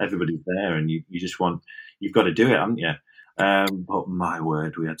everybody's there and you've got to do it, haven't you? But my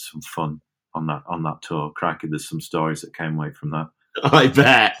word, we had some fun on that tour. Crikey, there's some stories that came away from that. I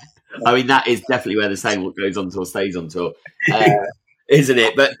bet. I mean, that is definitely where the saying, what goes on tour stays on tour. Isn't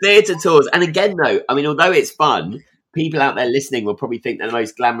it? But theatre tours, and again, though, although it's fun, people out there listening will probably think they're the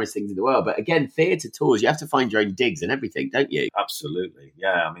most glamorous things in the world. But again, theatre tours, you have to find your own digs and everything, don't you? Absolutely,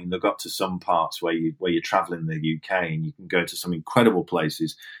 yeah. They've got to some parts where you're travelling the UK and you can go to some incredible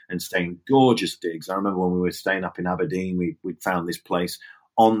places and stay in gorgeous digs. I remember when we were staying up in Aberdeen, we'd found this place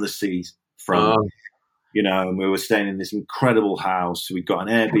on the sea front, and we were staying in this incredible house. We'd got an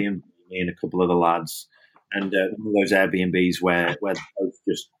Airbnb, me and a couple of the lads. And one of those Airbnbs where the boat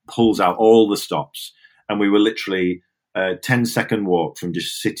just pulls out all the stops. And we were literally a 10-second walk from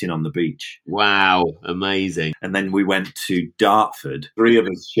just sitting on the beach. Wow, amazing. And then we went to Dartford, 3 of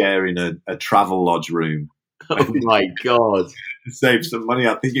us sharing a travel lodge room. Oh, my God. To save some money.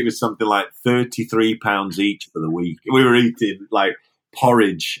 I think it was something like £33 each for the week. We were eating,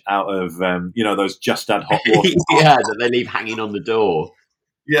 porridge out of, those Just Add hot water. Yeah, that they leave hanging on the door.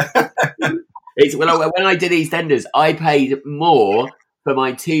 Yeah. When I did EastEnders, I paid more for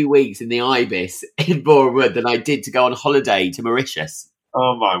my 2 weeks in the Ibis in Boreham Wood than I did to go on holiday to Mauritius.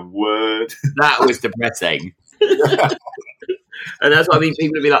 Oh, my word. That was depressing. And that's what people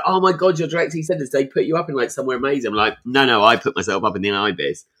would be like, oh, my God, you're directing EastEnders. They put you up in somewhere amazing. I'm like, no, I put myself up in the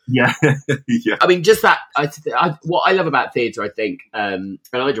Ibis. Yeah. Yeah. Just that. What I love about theatre, I think, and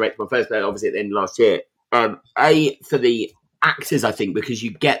I directed my first play, obviously, at the end of last year, for the actors, I think, because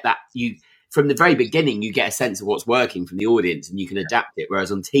you get that, from the very beginning, you get a sense of what's working from the audience and you can adapt it.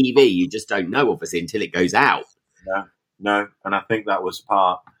 Whereas on TV, you just don't know, obviously, until it goes out. No. And I think that was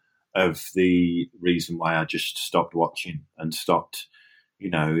part of the reason why I just stopped watching and stopped,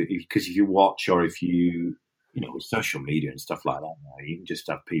 because if you watch or if you, with social media and stuff like that, you can just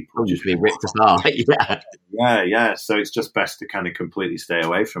have people just being ripped apart. Yeah. So it's just best to kind of completely stay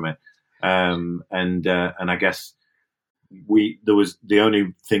away from it. And I guess the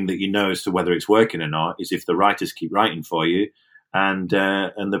only thing that as to whether it's working or not is if the writers keep writing for you and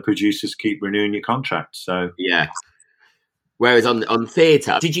the producers keep renewing your contract. So yeah. Whereas on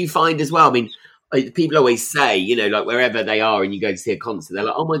theatre, did you find as well? People always say, wherever they are and you go to see a concert, they're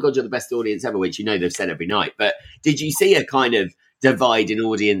like, "Oh my God, you're the best audience ever," which they've said every night. But did you see a kind of divide in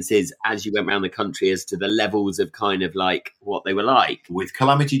audiences as you went around the country as to the levels of kind of what they were like? With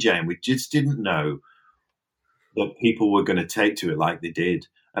Calamity Jane, we just didn't know that people were going to take to it like they did.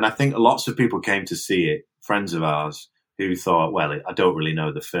 And I think lots of people came to see it, friends of ours, who thought, well, I don't really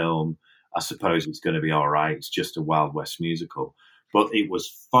know the film. I suppose it's going to be all right. It's just a Wild West musical. But it was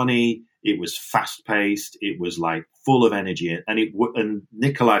funny. It was fast-paced. It was full of energy. And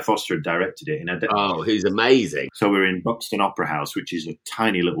Nikolai Foster had directed it. Who's amazing. So we're in Buxton Opera House, which is a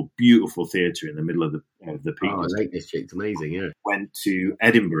tiny little beautiful theatre in the middle of the Peak. Oh, Lake District's amazing, yeah. Went to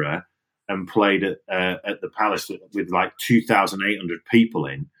Edinburgh and played at the Palace with 2,800 people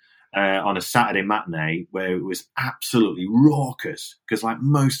in on a Saturday matinee where it was absolutely raucous because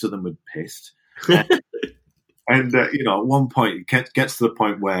most of them were pissed. And at one point it gets to the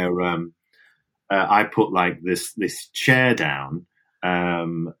point where I put this chair down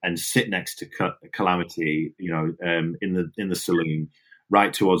and sit next to Calamity, in the saloon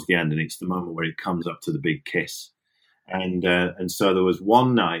right towards the end, and it's the moment where it comes up to the big kiss. And so there was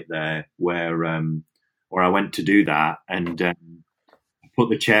one night there where I went to do that, and I put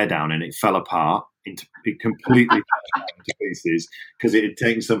the chair down, and it fell apart. It completely fell into pieces because it had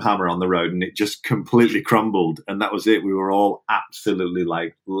taken some hammer on the road, and it just completely crumbled. And that was it. We were all absolutely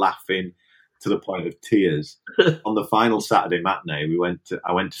like laughing to the point of tears. On the final Saturday matinee,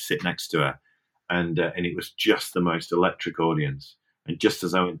 I went to sit next to her, and it was just the most electric audience. And just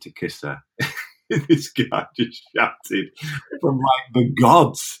as I went to kiss her, this guy just shouted from like the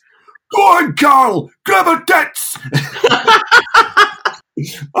gods, "Go on, Carl, grab her tits!"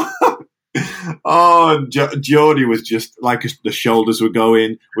 Oh, Jodie was just like, the shoulders were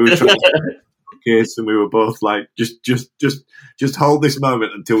going. We were trying to kiss, and we were both like, just hold this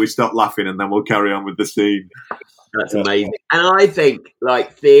moment until we stop laughing, and then we'll carry on with the scene. That's amazing. And I think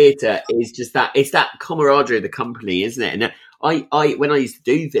like theatre is just that, it's that camaraderie of the company, isn't it? And I when I used to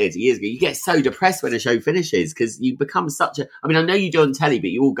do theatre years ago, you get so depressed when a show finishes because you become I mean, I know you do on telly, but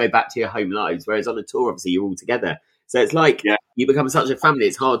you all go back to your home lives, whereas on a tour, obviously, you're all together. So it's like you become such a family.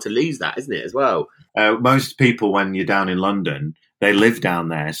 It's hard to lose that, isn't it, as well? Most people, when you're down in London, they live down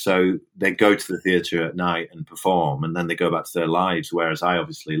there. So they go to the theatre at night and perform, and then they go back to their lives, whereas I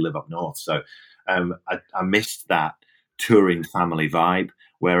obviously live up north. So I missed that touring family vibe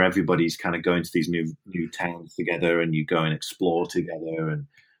where everybody's kind of going to these new towns together, and you go and explore together. And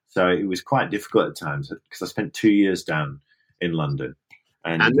so it was quite difficult at times because I spent 2 years down in London.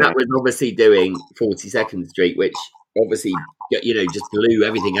 And that was obviously doing 42nd Street, which obviously, just blew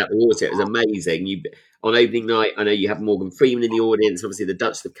everything out the water. It was amazing. On opening night, I know you have Morgan Freeman in the audience, obviously the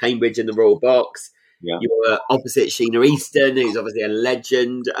Duchess of Cambridge in the Royal Box. Yeah. You were opposite Sheena Easton, who's obviously a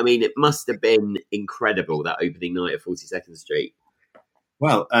legend. I mean, it must have been incredible, that opening night at 42nd Street.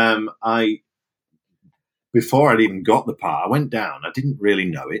 Well, before I'd even got the part, I went down. I didn't really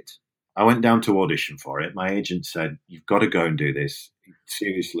know it. I went down to audition for it. My agent said, "You've got to go and do this.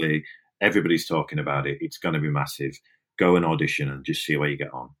 Seriously, everybody's talking about it. It's going to be massive. Go and audition and just see where you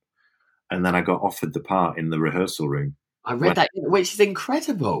get on." And then I got offered the part in the rehearsal room. I read that, which is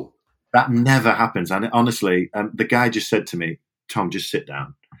incredible. That never happens. And honestly, the guy just said to me, "Tom, just sit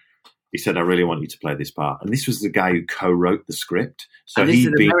down." He said, "I really want you to play this part." And this was the guy who co-wrote the script. So he's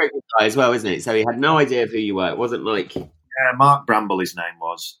an American guy as well, isn't it? So he had no idea of who you were. It wasn't like... Yeah, Mark Bramble, his name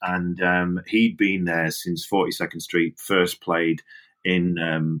was. And he'd been there since 42nd Street first played in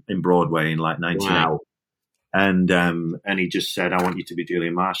Broadway in like 1980. Wow. And he just said, "I want you to be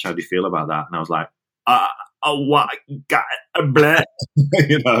Julian Marsh. How do you feel about that?" And I was like, what? Blah.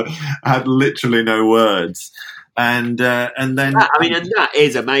 I had literally no words. And then... and that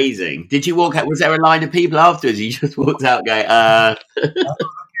is amazing. Did you walk out? Was there a line of people afterwards? You just walked out going,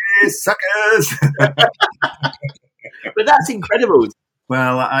 suckers. But that's incredible.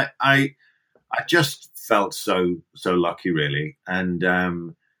 Well, I just felt so lucky, really. And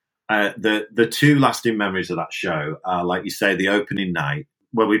the two lasting memories of that show are, like you say, the opening night,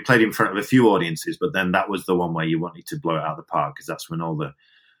 where we played in front of a few audiences, but then that was the one where you wanted to blow it out of the park because that's when all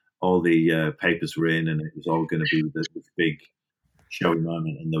the papers were in, and it was all going to be this big showy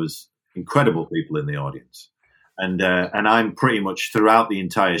moment. And there was incredible people in the audience. And I'm pretty much throughout the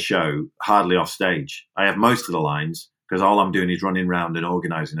entire show hardly off stage. I have most of the lines because all I'm doing is running around and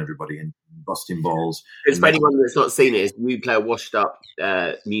organising everybody and busting balls. Because for anyone that's not seen it, you play a washed-up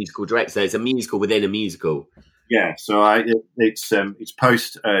musical director. So it's a musical within a musical. Yeah, so it's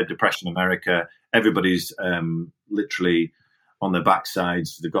post-Depression America. Everybody's literally on their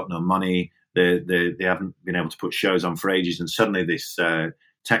backsides. They've got no money. They haven't been able to put shows on for ages. And suddenly this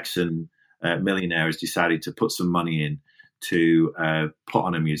Texan millionaire has decided to put some money in to put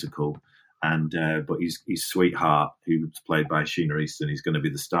on a musical. But his sweetheart, who's played by Sheena Easton, is going to be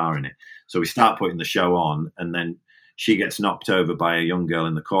the star in it. So we start putting the show on, and then she gets knocked over by a young girl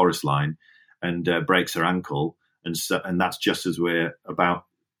in the chorus line and breaks her ankle. And that's just as when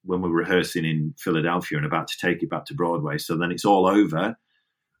we're rehearsing in Philadelphia and about to take it back to Broadway. So then it's all over.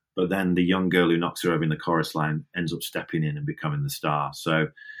 But then the young girl who knocks her over in the chorus line ends up stepping in and becoming the star. So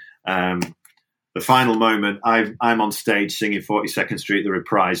the final moment, I'm on stage singing 42nd Street, the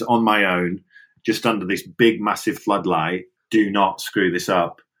reprise, on my own, just under this big, massive floodlight. Do not screw this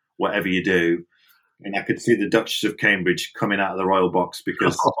up, whatever you do. And I could see the Duchess of Cambridge coming out of the Royal Box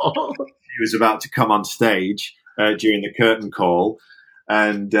because she was about to come on stage during the curtain call.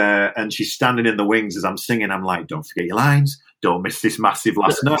 And she's standing in the wings as I'm singing. I'm like, don't forget your lines. Don't miss this massive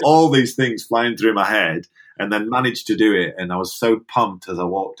last note. All these things flying through my head, and then managed to do it. And I was so pumped as I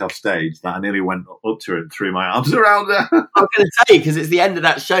walked off stage that I nearly went up to her and threw my arms around her. I was going to say, because it's the end of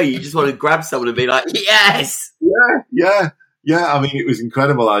that show, you just want to grab someone and be like, yes! Yeah. Yeah, I mean, it was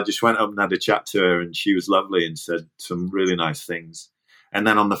incredible. I just went up and had a chat to her, and she was lovely and said some really nice things. And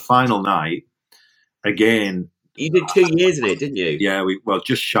then on the final night, again... You did 2 years in it, didn't you? Yeah,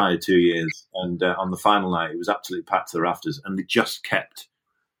 just shy of 2 years. And on the final night, it was absolutely packed to the rafters, and they just kept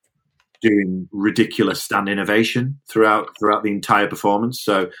doing ridiculous standing ovation throughout the entire performance.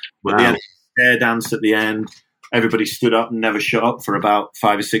 So at the end, air dance at the end, everybody stood up and never shut up for about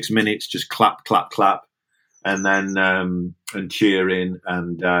 5 or 6 minutes, just clap, clap, clap. And then and cheering,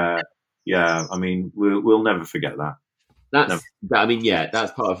 and I mean, we'll never forget that. That's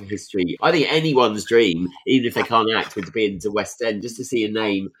part of history. I think anyone's dream, even if they can't act, would be into West End, just to see a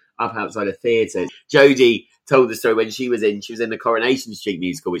name up outside a theatre. Jodie told the story when she was in the Coronation Street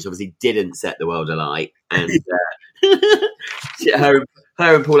musical, which obviously didn't set the world alight, and her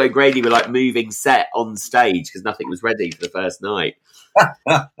and Paul O'Grady were like moving set on stage because nothing was ready for the first night.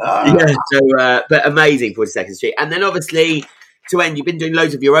 But amazing 42nd Street. And then obviously to end, you've been doing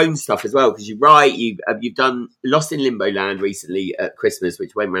loads of your own stuff as well, because you write, you've done Lost in Limbo Land recently at Christmas,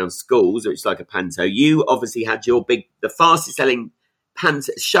 which went around schools, which is like a panto. You obviously had the fastest selling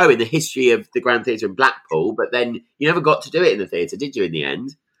panto show in the history of the Grand Theatre in Blackpool, but then you never got to do it in the theatre, did you, in the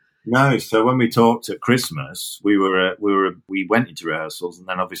end? No. So when we talked at Christmas, we went into rehearsals, and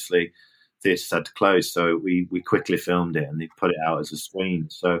then obviously theatres had to close, so we quickly filmed it and they put it out as a screen.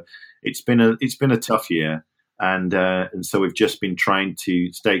 So it's been a tough year, and so we've just been trying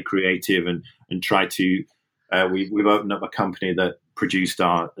to stay creative and try to. We've opened up a company that produced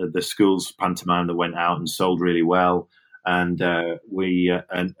the school's pantomime that went out and sold really well, and we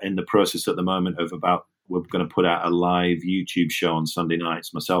and in the process at the moment of we're going to put out a live YouTube show on Sunday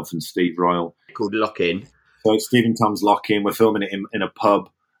nights, myself and Steve Royal, called Lock-In. So it's Steve and Tom's Lock-In. We're filming it in a pub.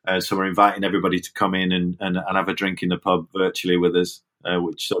 So we're inviting everybody to come in and have a drink in the pub virtually with us,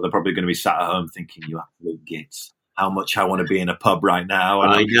 so they're probably going to be sat at home thinking, you absolute gits, how much I want to be in a pub right now.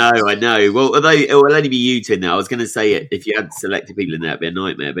 And I know. Well, although it will only be you two in there. I was going to say if you had selected people in there, it'd be a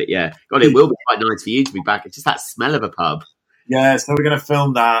nightmare. But yeah, God, it will be quite nice for you to be back. It's just that smell of a pub. Yeah, so we're going to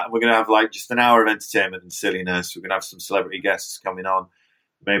film that. We're going to have just an hour of entertainment and silliness. We're going to have some celebrity guests coming on,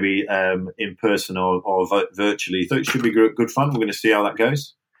 maybe in person or virtually. So it should be good fun. We're going to see how that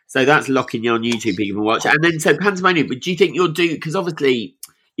goes. So that's Lock-In on YouTube. People can watch. And then, so Pantomime, but do you think you'll do, because obviously,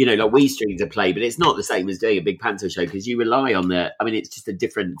 like We Stream's a play, but it's not the same as doing a big panto show, because you rely on it's just a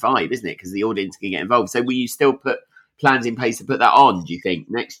different vibe, isn't it? Because the audience can get involved. So will you still put plans in place to put that on, do you think,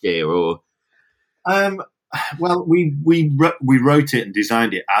 next year? Or well, we wrote it and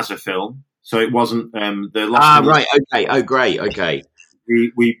designed it as a film. So it wasn't the Lost right, okay. Oh, great, okay.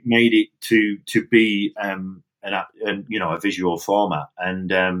 We made it to be a visual format,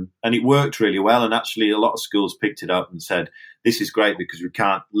 and it worked really well. And actually, a lot of schools picked it up and said, "This is great because we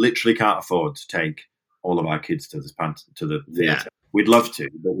can't afford to take all of our kids to the theatre. Yeah. We'd love to,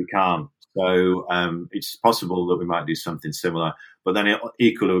 but we can't. So it's possible that we might do something similar. But then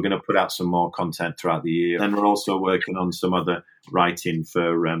equally, we're going to put out some more content throughout the year. And we're also working on some other writing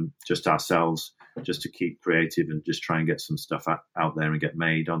for just ourselves, just to keep creative and just try and get some stuff out there and get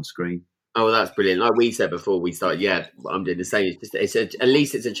made on screen." Oh, well, that's brilliant. Like we said before we started, I'm doing the same. At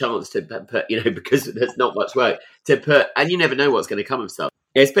least it's a chance to put, because there's not much work to put, and you never know what's going to come of stuff.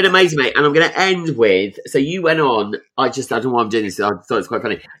 It's been amazing, mate. And I'm going to end with, so you went on, I don't know why I'm doing this, I thought it's quite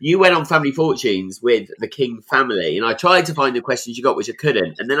funny. You went on Family Fortunes with the King family, and I tried to find the questions you got, which I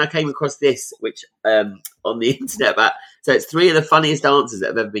couldn't. And then I came across this, which on the internet, so it's 3 of the funniest answers that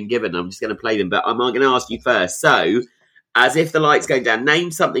have ever been given. I'm just going to play them, but I'm going to ask you first. So, as if the light's going down,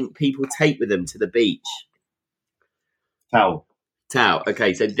 name something people take with them to the beach. Towel.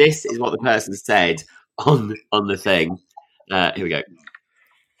 Okay, so this is what the person said on the thing. Here we go.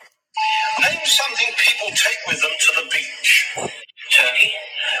 Name something people take with them to the beach.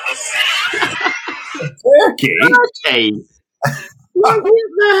 Turkey. Turkey? What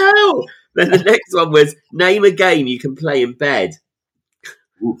the hell? Then the next one was, name a game you can play in bed.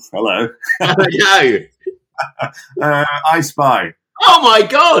 Oof, hello. I know. I Spy. Oh my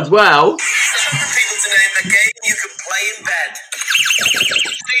God! Well, people to name a game you can play in bed.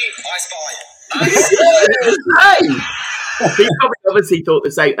 Steve, I Spy. He probably obviously thought the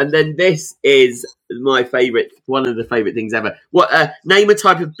same. And then this is my favourite, one of the favourite things ever. What? Name a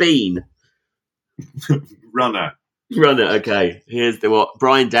type of bean. Runner. Okay. Here's what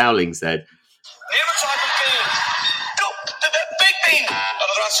Brian Dowling said. Name a type of bean. Go. The big bean.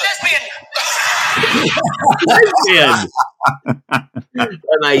 Lesbian.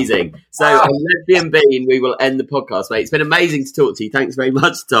 Amazing. So on lesbian bean, we will end the podcast, mate. It's been amazing to talk to you. Thanks very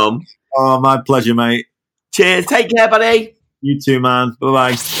much, Tom. Oh, my pleasure, mate. Cheers. Take care, buddy. You too, man.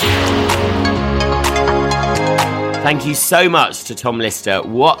 Bye-bye. Thank you so much to Tom Lister.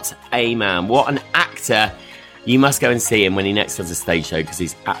 What a man. What an actor. You must go and see him when he next does a stage show because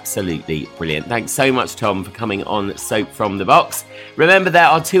he's absolutely brilliant. Thanks so much, Tom, for coming on Soap from the Box. Remember, there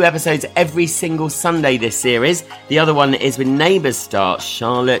are 2 episodes every single Sunday this series. The other one is with Neighbours star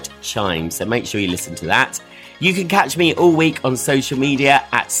Charlotte Chimes, so make sure you listen to that. You can catch me all week on social media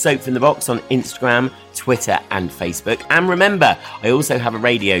at Soap from the Box on Instagram, Twitter and Facebook. And remember, I also have a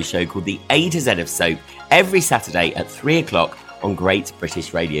radio show called The A to Z of Soap every Saturday at 3 o'clock on Great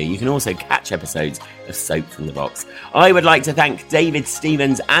British Radio. You can also catch episodes of Soap from the Box. I would like to thank David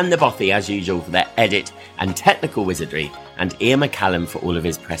Stevens and the Bothy, as usual, for their edit and technical wizardry, and Ian McCallum for all of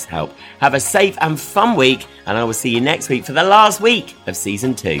his press help. Have a safe and fun week, and I will see you next week for the last week of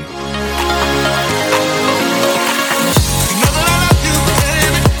Season 2.